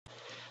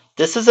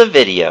This is a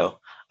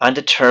video on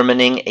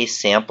determining a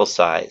sample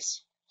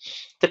size.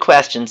 The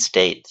question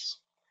states,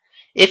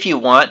 if you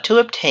want to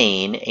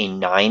obtain a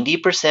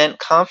 90%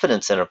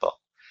 confidence interval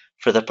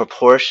for the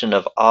proportion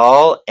of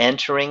all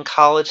entering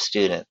college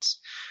students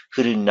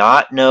who do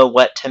not know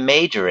what to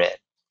major in,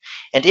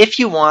 and if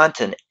you want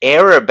an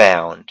error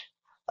bound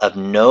of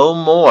no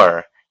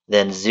more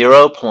than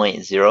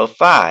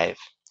 0.05,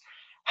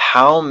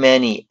 how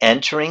many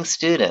entering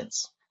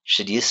students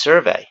should you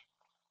survey?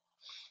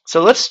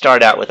 So let's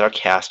start out with our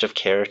cast of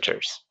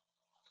characters.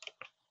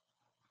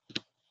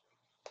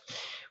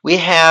 We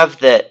have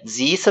that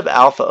z sub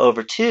alpha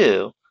over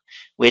 2,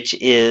 which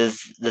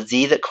is the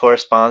z that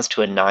corresponds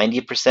to a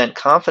 90%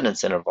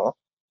 confidence interval,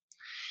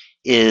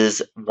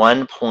 is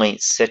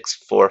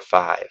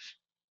 1.645.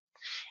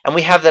 And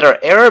we have that our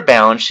error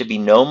bound should be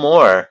no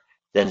more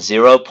than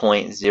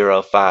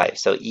 0.05.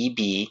 So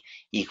EB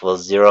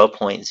equals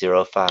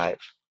 0.05.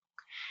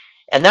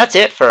 And that's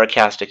it for our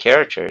cast of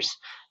characters.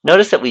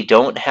 Notice that we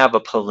don't have a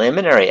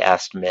preliminary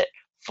estimate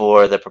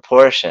for the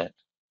proportion.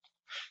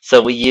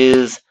 So we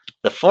use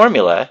the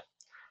formula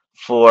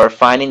for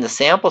finding the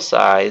sample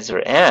size, or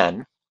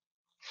n,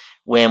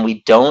 when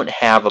we don't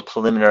have a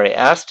preliminary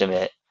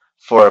estimate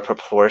for a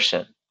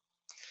proportion.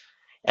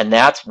 And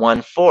that's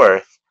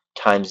 1/4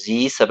 times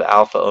z sub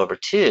alpha over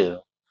 2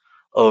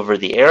 over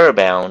the error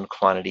bound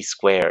quantity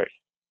squared.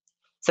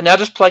 So now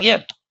just plug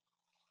in.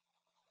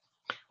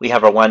 We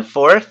have our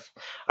 1/4.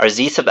 Our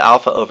z sub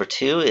alpha over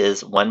 2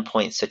 is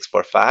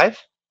 1.645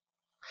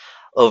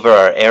 over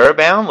our error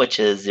bound, which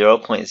is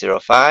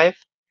 0.05,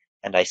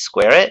 and I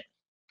square it,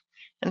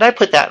 and I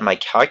put that in my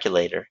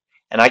calculator,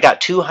 and I got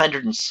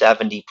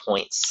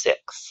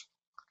 270.6.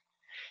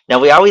 Now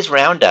we always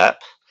round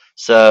up,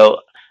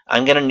 so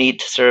I'm going to need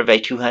to survey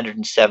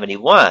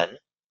 271,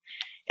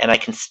 and I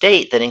can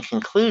state that in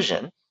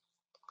conclusion,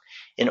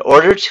 in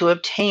order to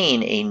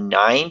obtain a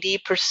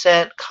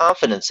 90%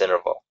 confidence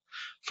interval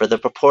for the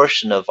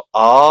proportion of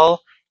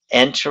all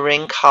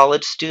entering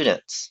college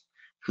students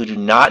who do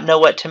not know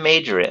what to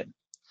major in,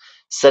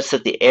 such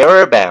that the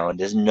error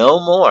bound is no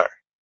more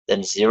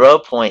than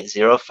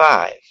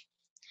 0.05,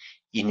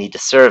 you need to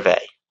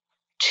survey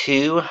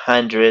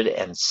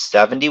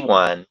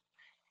 271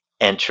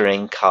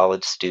 entering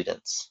college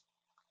students.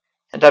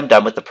 And I'm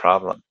done with the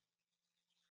problem.